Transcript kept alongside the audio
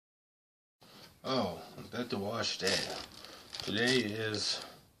Oh, I'm back to wash day. Today is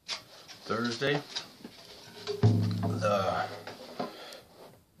Thursday, I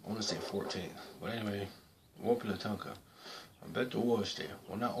want to say 14th. But anyway, wopila tanka. I'm back to wash day.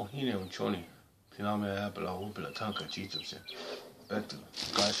 Wana ohine unchoni. Piname apela wopila tanka chichipse. Back to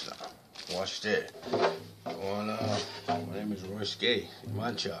Kashla. Wash day. My name is Royce Gay.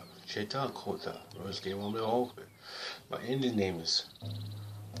 Mancha. Cheta Kota. Royce Gay Wamle Oakland. My Indian name is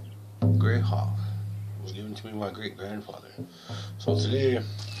Greyhawk. It was given to me by my great grandfather. So today,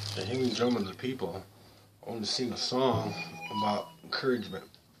 the healing drum of the people, I want to sing a song about encouragement,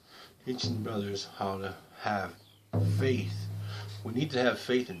 teaching brothers how to have faith. We need to have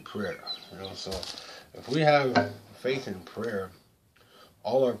faith in prayer. So if we have faith in prayer,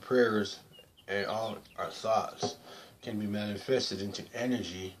 all our prayers and all our thoughts can be manifested into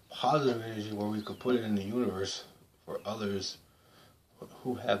energy, positive energy, where we could put it in the universe for others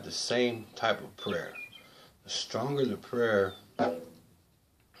who have the same type of prayer. The stronger the prayer, the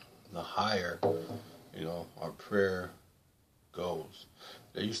higher, our prayer goes.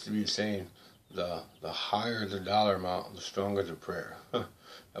 There used to be a saying, the higher the dollar amount, the stronger the prayer.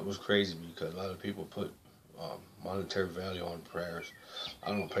 That was crazy because a lot of people put monetary value on prayers.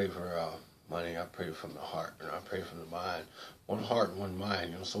 I don't pray for money. I pray from the heart, and I pray from the mind. One heart, one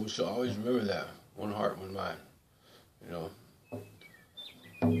mind. So we should always remember that. One heart, one mind.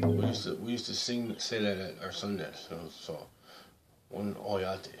 We used to say that at our Sundays. So one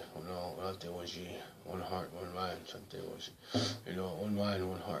oyate, oyate was one heart, one mind. Something was, one mind,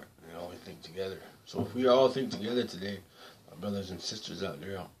 one heart. We think together. So if we all think together today, our brothers and sisters out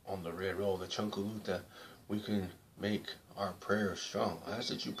there on the red road, the Chunkuluta, we can make our prayers strong. I ask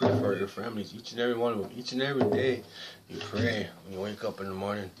that you pray for your families, each and every one of them. Each and every day, you pray when you wake up in the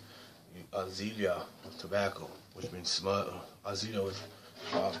morning. Azealia with tobacco, which means smut. Azealia with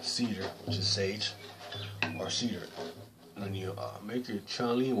cedar, which is sage or cedar. And then you make your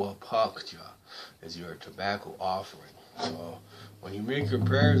chali wa pakja as your tobacco offering. So when you make your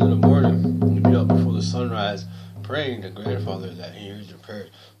prayers in the morning, you be up before the sunrise, praying to Grandfather that He hears your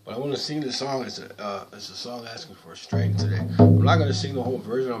prayers. But I want to sing this song. It's a song asking for strength today. I'm not going to sing the whole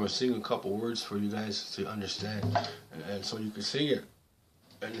version. I'm going to sing a couple words for you guys to understand, and so you can sing it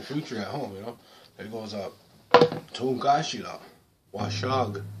in the future at home. It goes up. Tungashila.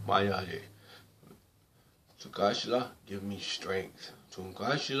 Washag Mayade. Tungashila, give me strength.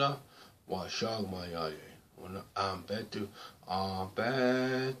 Tungashila, Washag Mayade. Ambetu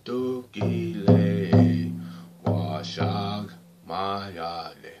Gile, Washag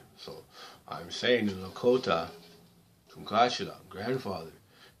Mayade. So I'm saying to Lakota, Tungashila, grandfather,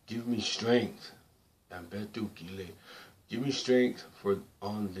 give me strength. Ambetu Gile. Give me strength for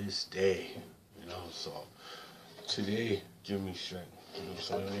on this day. So today, give me strength.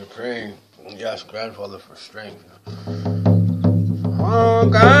 So when you're praying, you ask Grandfather for strength.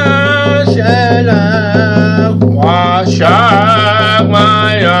 Washag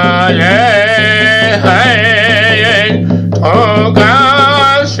Mayaye,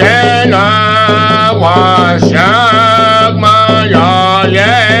 Tungashela,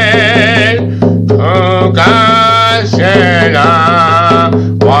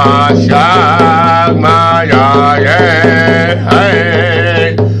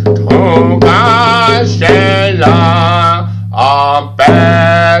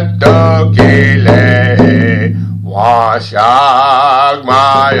 Abedogile, Washag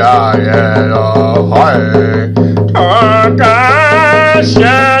Mayaye, Tungashela,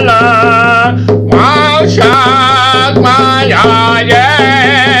 Washag Mayaye,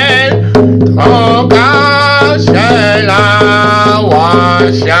 Tungashela,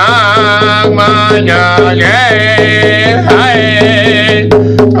 Washag Mayaye,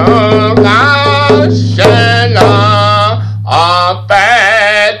 Tungashela, Abedogile,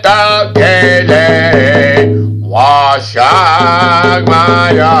 Washag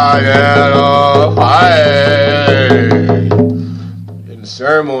Mayaye. In the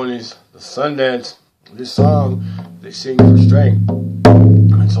ceremonies, the Sundance, this song, they sing for strength.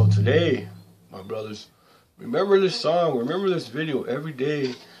 And so today, my brothers, remember this song, remember this video every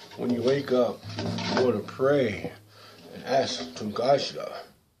day when you wake up. You want to pray and ask Tungashila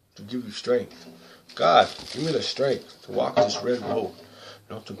to give you strength. God, give me the strength to walk this red road.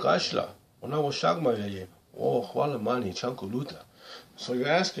 Tungashila, so you're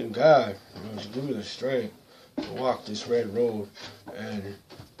asking God, to give me the strength to walk this red road and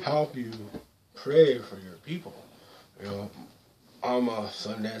help you pray for your people. I'm a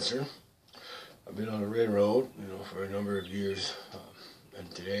sun dancer. I've been on the red road, for a number of years,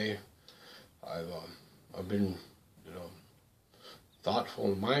 and today I've been, thoughtful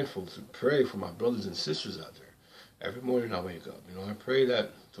and mindful to pray for my brothers and sisters out there. Every morning I wake up, I pray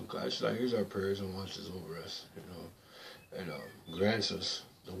that God hears our prayers and watches over us, and grants us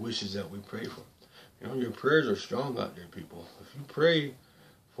the wishes that we pray for. Your prayers are strong out there, people. If you pray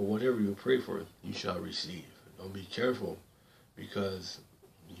for whatever you pray for, you shall receive. Don't be careful, because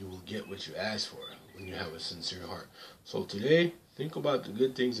you will get what you ask for when you have a sincere heart. So today, think about the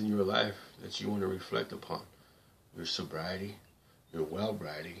good things in your life that you want to reflect upon. Your sobriety, your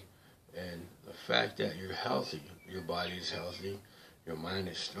well-briety, and the fact that you're healthy. Your body is healthy, your mind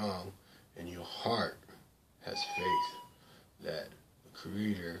is strong, and your heart has faith that the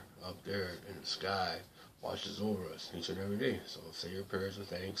Creator up there in the sky watches over us each and every day. So say your prayers of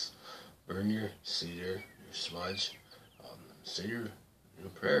thanks, burn your cedar, your smudge, say your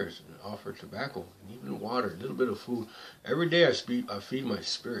prayers, and offer tobacco, and even water, a little bit of food. Every day I feed my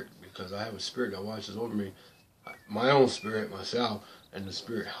spirit, because I have a spirit that watches over me, my own spirit, myself, and the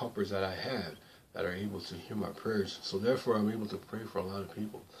spirit helpers that I have that are able to hear my prayers. So therefore I'm able to pray for a lot of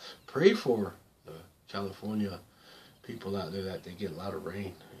people. Pray for the California people out there that they get a lot of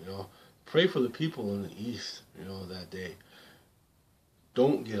rain, Pray for the people in the east, that they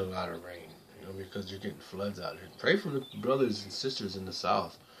don't get a lot of rain, because you're getting floods out there. Pray for the brothers and sisters in the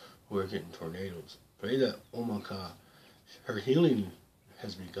south who are getting tornadoes. Pray that Omaka, her healing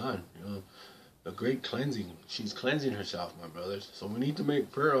has begun, the great cleansing. She's cleansing herself, my brothers. So we need to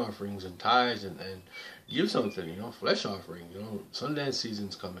make prayer offerings and tithes and give something, flesh offering. Sundance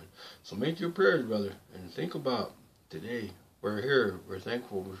season's coming. So make your prayers, brother, and think about today. We're here. We're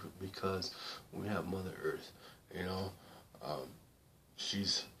thankful because we have Mother Earth.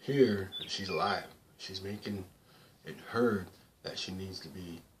 She's here and she's alive. She's making it heard that she needs to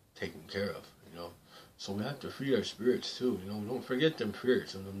be taken care of, So we have to feed our spirits too, Don't forget them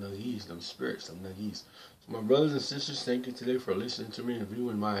spirits, them nagis, them spirits, them nagis. So my brothers and sisters, thank you today for listening to me and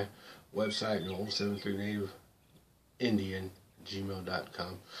viewing my website, 073 Native Indian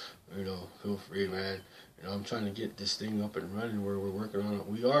gmail.com. Feel free, man. I'm trying to get this thing up and running where we're working on it.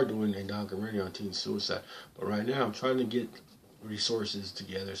 We are doing a documentary on teen suicide, but right now I'm trying to get resources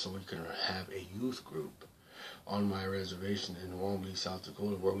together so we can have a youth group on my reservation in Wombly, South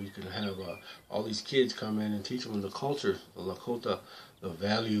Dakota, where we can have all these kids come in and teach them the culture, the lakota, the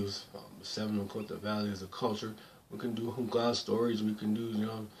values, the 7 lakota values, the culture. We can do Hunka stories. We can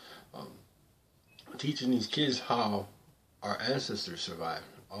do, teaching these kids how our ancestors survived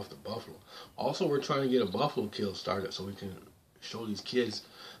off the buffalo. Also, we're trying to get a buffalo kill started so we can show these kids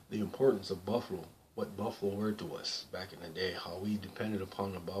the importance of buffalo, what buffalo were to us back in the day, how we depended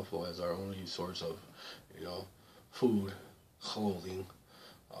upon the buffalo as our only source of, food, clothing,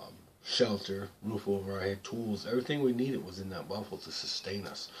 shelter, roof over our head, tools. Everything we needed was in that buffalo to sustain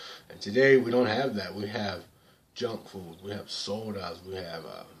us. And today we don't have that. We have junk food, we have sodas, we have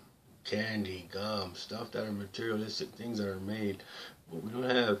candy, gum, stuff that are materialistic, things that are made, but we don't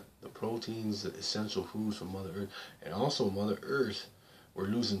have the proteins, the essential foods from Mother Earth. And also Mother Earth, we're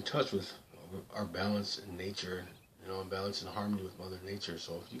losing touch with our balance in nature, balance and harmony with Mother Nature.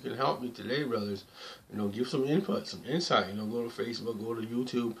 So if you can help me today, brothers, give some input, some insight, go to Facebook, go to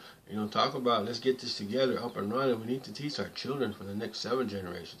YouTube, talk about, let's get this together, up and running. We need to teach our children for the next 7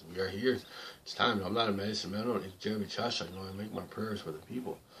 generations. We are here. It's time. I'm not a medicine man. I make my prayers for the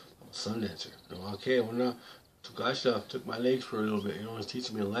people. I'm a sun dancer. Okay, we're not, took my legs for a little bit, it's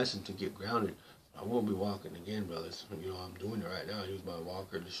teaching me a lesson to get grounded. I won't be walking again, brothers. I'm doing it right now. I use my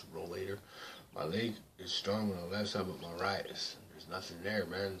walker, just roll later. My leg is strong on the left side, but my right there's nothing there,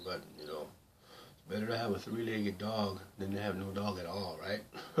 man. But, it's better to have a 3-legged dog than to have no dog at all, right?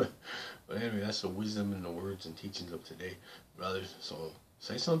 But anyway, that's the wisdom and the words and teachings of today, brothers. So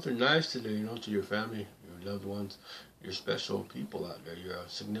say something nice today, to your family, your loved ones, your special people out there, your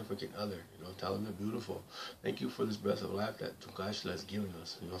significant other, tell them they're beautiful. Thank you for this breath of life that Tukashla has given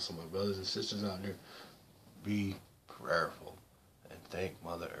us. So my brothers and sisters out there, be prayerful and thank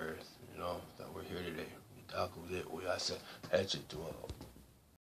Mother Earth, that we're here today. We talk with it, we are said, to